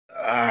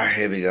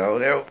Here we go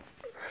now.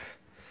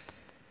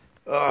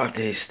 Oh,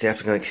 these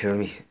steps are gonna kill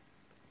me.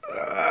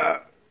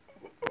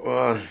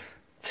 1,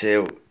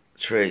 2,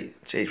 3.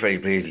 Geez, very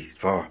breezy.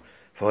 4,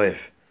 5,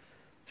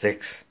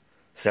 6,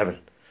 7.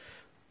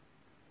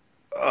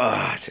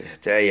 Oh,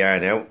 there you are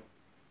now.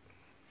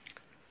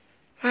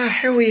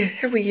 How are you?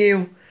 How are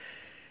you?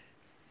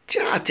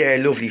 There,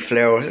 lovely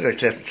flowers.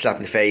 Slap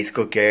in the face.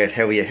 Good girl.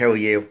 How are you? How are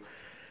you?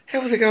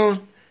 How's it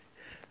going?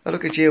 Oh,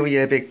 look at you,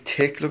 you big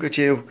tick. Look at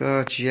you.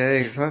 God,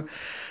 jeez, huh?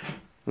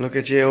 Look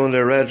at you in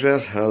the red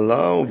dress.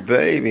 Hello,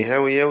 baby.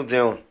 How are you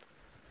doing?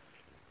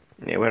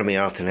 Yeah, where am I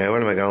off to now?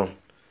 Where am I going?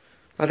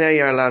 Oh, there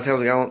you are, lads.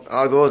 How's it going?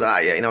 All good?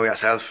 Yeah, you know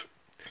yourself.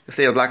 You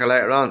see a blacker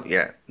later on?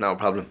 Yeah, no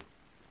problem.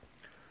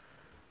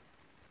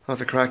 What's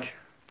the crack?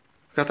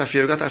 Got that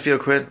few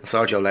quid? I'll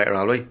sort you out later,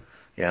 alright?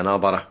 Yeah, no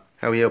bother.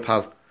 How are you,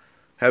 pal?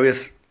 How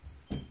is?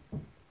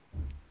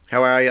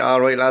 How are you?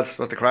 Alright, lads?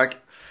 What's the crack?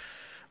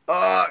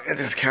 Oh, get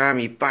this car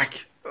me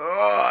back.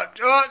 Oh,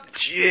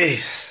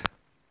 Jesus.